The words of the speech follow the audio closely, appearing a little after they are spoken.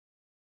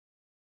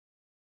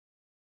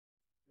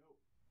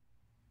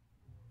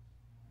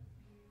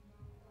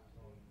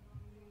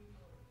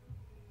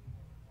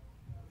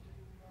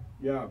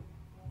Yeah,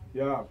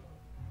 yeah.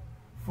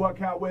 Fuck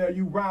how well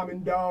you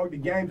rhyming, dog. The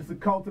game just a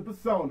cult of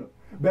persona.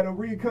 Better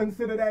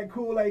reconsider that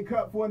Kool-Aid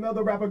cup for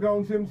another rapper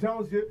gon' Jim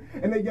Jones you.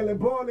 And they yelling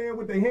ball in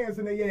with their hands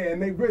in the air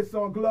and they wrists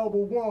on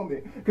global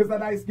warming. Cause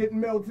that ice getting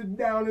melted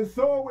down and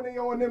so when they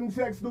on them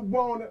checks to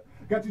wanna.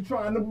 Got you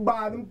trying to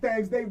buy them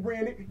things they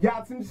rented.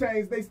 Yachts and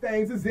chains, they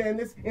stains is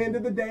endless. End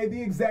of the day,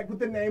 the exact with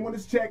the name on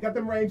his check. Got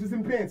them ranges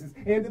and pencils.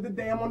 End of the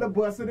day, I'm on the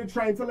bus or the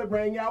train till it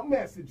rang out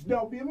message.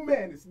 Don't be a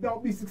menace,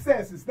 don't be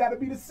successes. That'll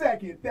be the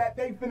second. That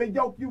they finna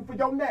yoke you for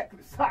your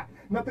necklace. Ha!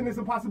 Nothing is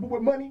impossible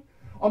with money.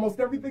 Almost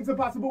everything's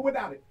impossible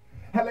without it.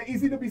 Hella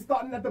easy to be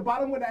starting at the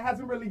bottom when that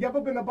hasn't really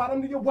ever been the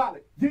bottom of your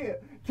wallet. Yeah,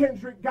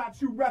 Kendrick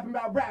got you rapping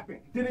about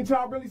rapping. Didn't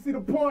y'all really see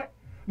the point?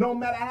 No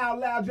matter how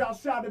loud y'all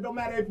shout it, no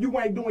matter if you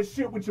ain't doing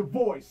shit with your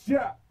voice.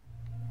 Yeah.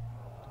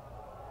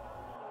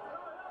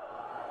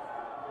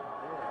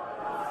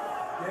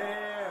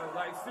 Damn,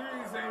 like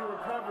series ain't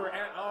recover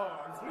at all.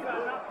 We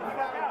gotta look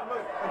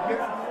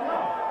against the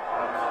snow.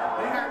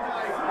 They had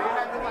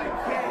to like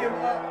get him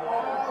up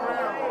off the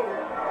ground.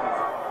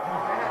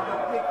 They had to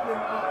pick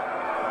him up.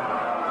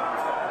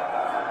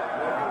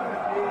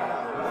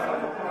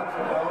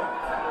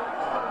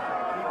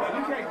 And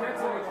you can't get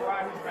to it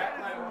while he's back.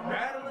 Like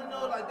battling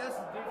though, like that's a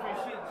different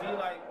shit, G.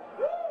 Like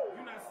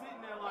you're not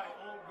sitting there like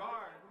on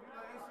guard. You're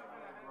like, ain't shit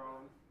gonna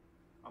happen.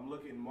 I'm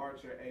looking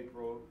March or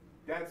April.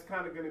 That's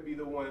kind of gonna be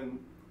the one.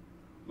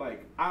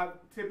 Like I've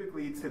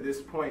typically to this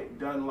point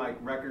done like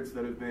records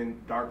that have been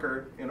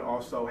darker and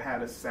also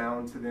had a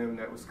sound to them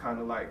that was kind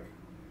of like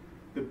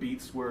the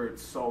beats were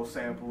soul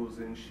samples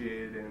and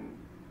shit and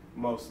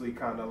mostly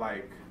kind of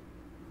like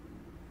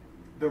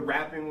the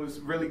rapping was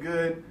really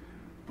good,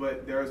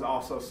 but there's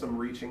also some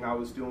reaching I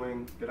was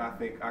doing that I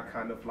think I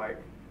kind of like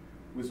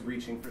was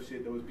reaching for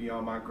shit that was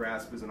beyond my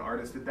grasp as an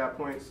artist at that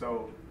point.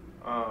 So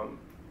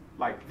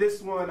like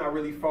this one I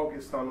really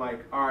focused on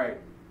like, all right,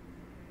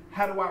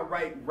 how do I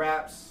write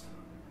raps,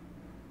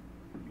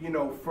 you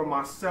know, for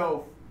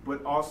myself,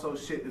 but also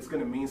shit that's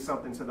gonna mean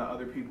something to the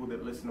other people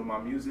that listen to my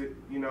music,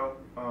 you know?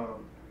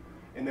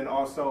 And then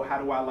also, how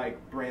do I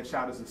like branch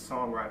out as a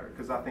songwriter?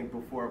 Because I think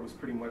before it was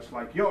pretty much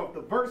like, yo, if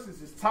the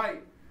verses is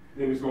tight,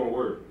 then it's gonna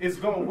work. It's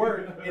gonna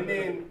work, and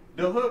then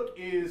the hook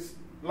is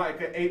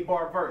like an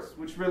 8-bar verse,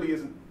 which really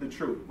isn't the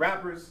truth.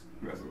 Rappers,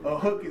 a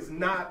hook is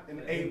not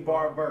an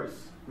 8-bar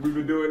verse. We've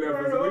been doing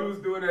that we was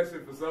doing that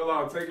shit for so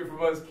long. Take it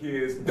from us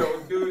kids.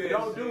 Don't do that.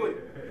 Don't do it.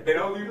 It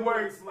only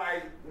works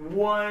like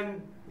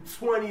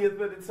 1/20th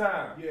of the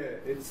time.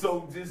 Yeah.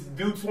 So just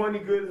do 20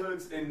 good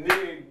hooks and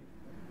then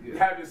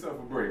have yourself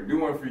a break. Do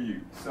one for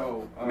you.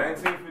 So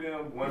 19 for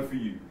them, one for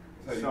you.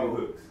 That's how you do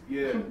hooks.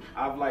 Yeah,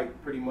 I've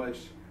like pretty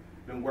much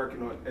been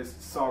working on as a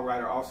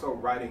songwriter, also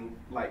writing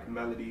like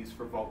melodies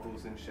for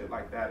vocals and shit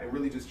like that, and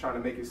really just trying to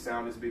make it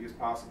sound as big as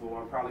possible.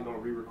 I'm probably gonna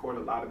re-record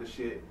a lot of the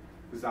shit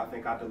because I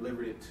think I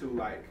delivered it too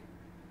like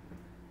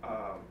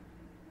I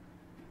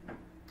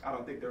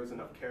don't think there was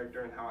enough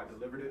character in how I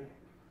delivered it.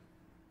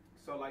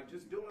 So like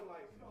just doing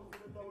like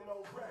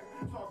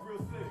talk real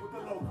slick with the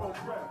low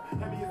breath.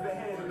 Heavy as the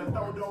hand and the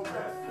throw don't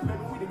rest.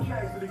 Maybe we the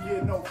kings that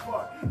give no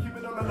fuck. Keep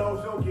it on the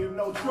low, don't give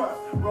no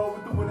trust. Roll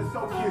with the winners,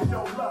 so kids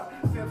show luck.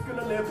 Simps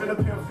gonna live and the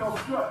pimps gon'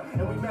 strut.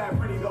 And we mad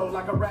pretty though,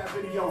 like a rap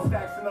video.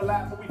 Stacks in the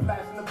lap when we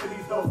flashing the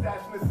fitties though.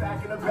 Stash in the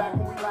sack in the back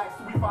when we lax.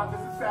 So we find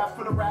this is sad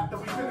for the rap that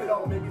we send it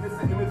on. Maybe this is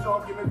an image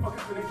off, giving fucking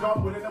spinach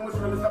off. Winning them was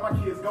real as how my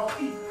kids gon'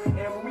 eat.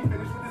 And when we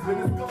finish with this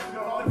business, we gon' sit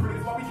on all the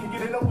pretties while we can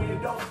get in the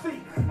window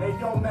seat. And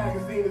your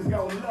magazine is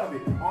gon' love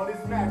it. All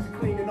this magic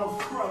clean and no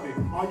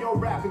scrubbing. All your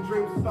rapping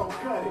dreams is don't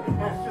cut it.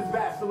 That's just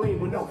Vaseline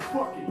with no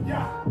fucking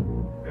yeah.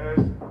 That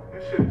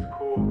shit is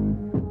cool.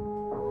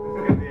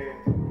 And then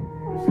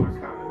I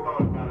kind of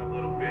thought about it a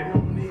little bit.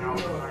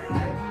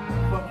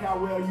 Fuck how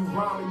well you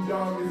rhyming,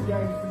 dog. This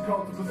game is a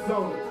cult of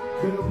persona.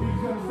 Better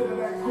reconsider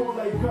that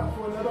Kool-Aid cup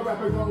for another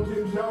rapper gon'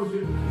 Jim Jones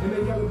you. And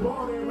they yelling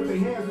ball in with their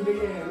hands in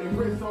the air. They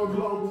wrists on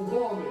global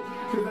warming.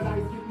 Cause the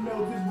ice get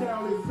melted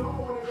down and so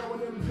when they go in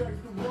them checks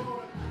to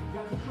water.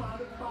 Got you trying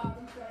to buy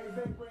them things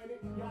they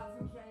rented.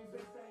 Yachts and chains they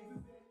stains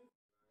is in it.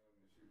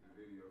 Shoot the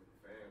video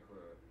for Fan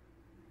Club.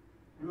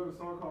 You have a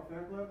song called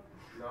Fan Club?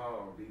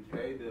 No,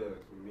 BK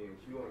does. With me and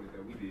Q on it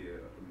that we did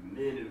a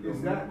minute ago.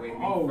 Is that?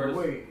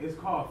 Wait, it's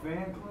called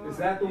Fan Club? Is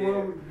that the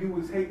one you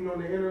was hating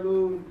on the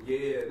interlude?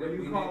 Yeah,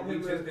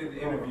 we just did the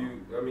interview.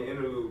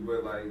 Interlude,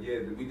 but like,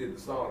 yeah, we did the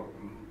song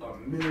a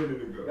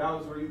minute ago. That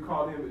was where you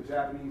called him a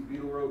Japanese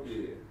beetle roach?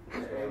 Yeah.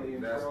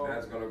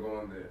 That's gonna go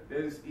on there.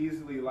 That is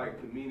easily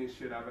like the meanest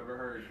shit I've ever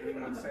heard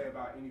anyone say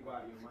about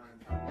anybody in my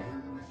entire life.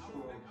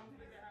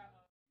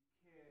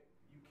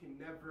 You can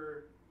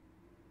never.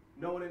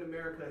 No one in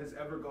America has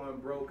ever gone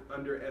broke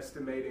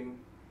underestimating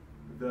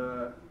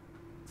the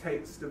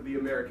taste of the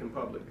American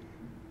public.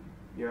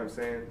 You know what I'm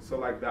saying? So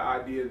like the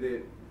idea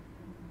that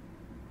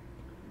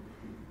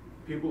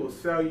people will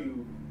sell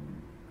you.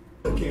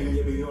 Can you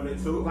get me on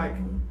it too? Like,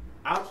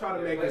 I'll try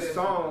to make a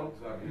song.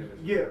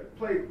 Yeah,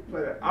 play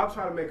that. I'll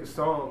try to make a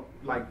song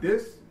like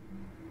this,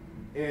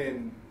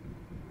 and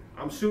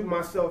I'm shooting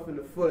myself in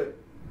the foot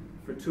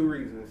for 2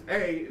 reasons.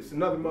 A, it's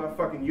another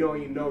motherfucking You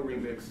Don't Even Know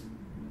remix,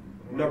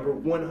 number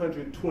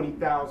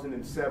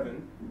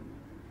 120,007.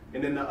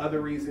 And then the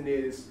other reason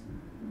is,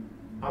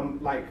 I'm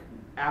like,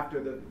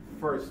 after the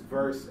first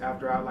verse,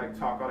 after I like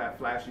talk all that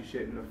flashy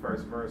shit in the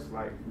first verse,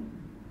 like,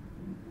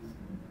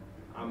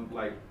 I'm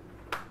like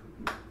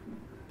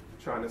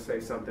trying to say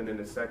something in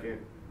the second,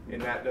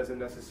 and that doesn't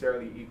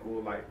necessarily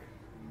equal like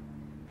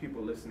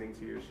people listening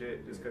to your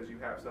shit just because you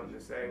have something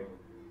to say.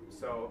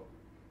 So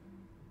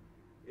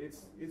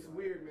it's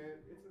weird, man.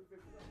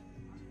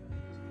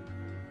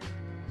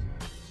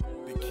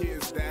 The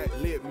kids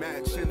that lit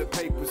match in the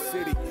paper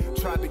city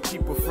tried to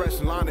keep a fresh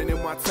lining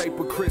in my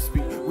taper crispy.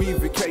 We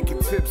even cake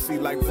and tipsy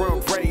like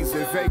rum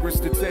raisin. Vagrants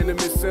to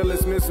tenement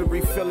sellers,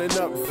 misery filling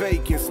up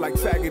vacants like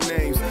tagging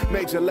names.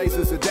 Major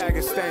lasers and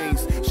dagger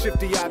stains.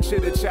 Shifty eye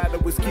chitter chatter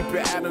was keeping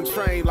Adam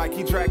trained like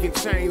he dragging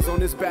chains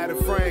on his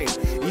battered frame.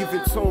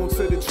 Even tuned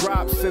to the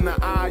drops in the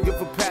eye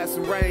of a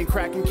passing rain.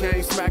 Cracking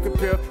cane, smacking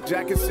piff,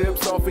 jacking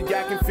sips off of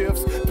yakking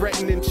fifths.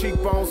 Threatening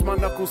cheekbones, my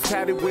knuckles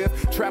tatted with.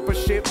 Trapper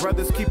shit,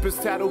 brothers keep his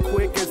tattle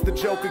quick as the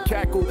Joker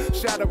cackle,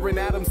 shattering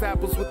Adam's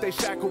apples with they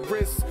shackled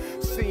wrists.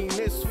 Seen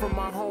this from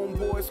my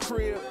homeboy's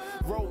crib,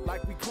 wrote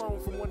like we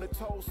cloned from one of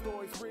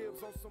Tolstoy's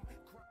ribs on some.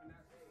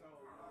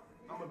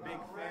 I'm a big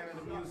fan of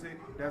the music.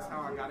 That's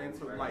how I got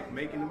into like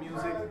making the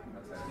music.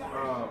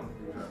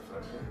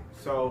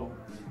 So,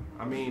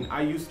 I mean,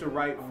 I used to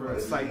write for a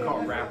site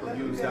called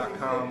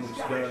rapreviews.com, which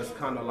does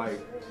kind of like,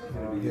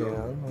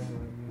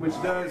 which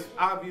does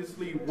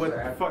obviously what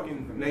the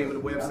fucking name of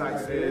the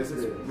website says,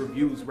 is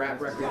reviews rap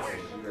records.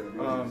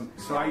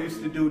 So I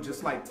used to do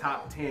just like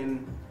top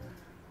 10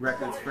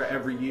 records for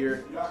every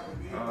year.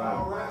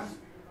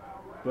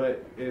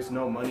 But there's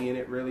no money in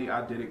it really.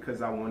 I did it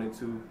because I wanted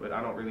to, but I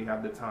don't really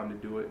have the time to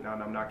do it now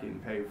that I'm not getting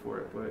paid for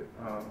it. But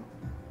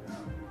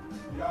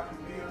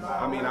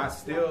I mean, I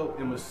still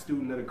am a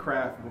student of the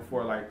craft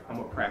before like I'm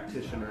a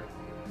practitioner,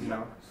 you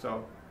know?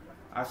 So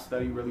I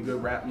study really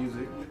good rap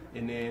music,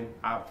 and then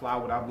I apply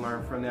what I've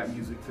learned from that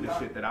music to the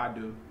shit that I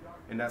do.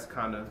 And that's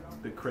kind of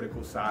the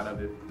critical side of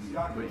it.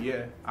 But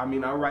yeah, I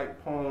mean, I write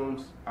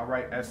poems, I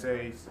write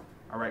essays,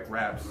 I write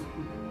raps.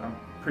 I'm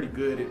pretty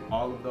good at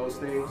all of those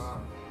things.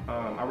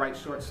 I write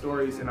short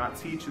stories, and I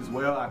teach as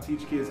well. I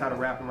teach kids how to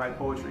rap and write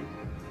poetry.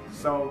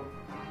 So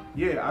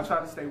yeah, I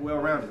try to stay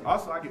well-rounded.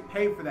 Also, I get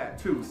paid for that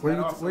too. So Where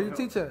you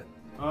teach at?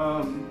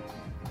 I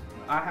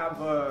have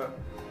a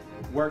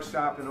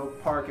workshop in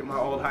Oak Park at my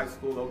old high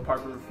school, Oak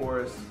Park River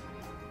Forest.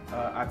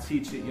 I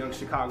teach at Young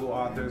Chicago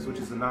Authors, which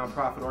is a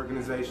nonprofit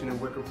organization in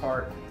Wicker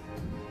Park.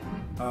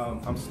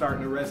 I'm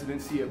starting a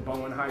residency at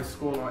Bowen High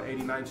School on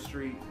 89th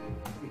Street.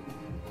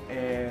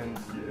 And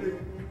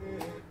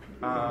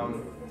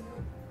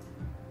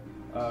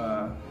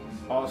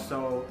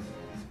also,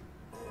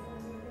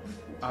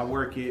 I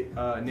work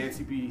at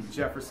Nancy B.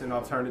 Jefferson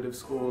Alternative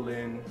School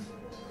in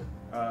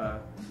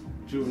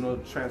Juvenile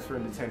Transfer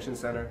and Detention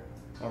Center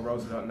on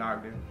Roosevelt and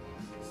Ogden.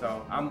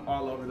 So I'm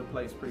all over the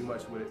place pretty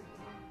much with it.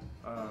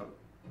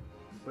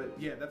 But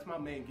yeah, that's my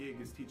main gig,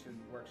 is teaching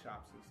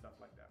workshops and stuff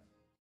like that.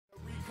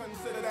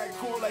 Consider that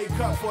Kool-Aid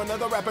cup for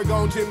another rapper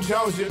gone Jim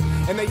Jones,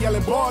 and they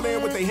yelling ball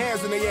in with their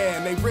hands in the air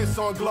and they wrists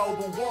on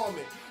global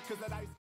warming.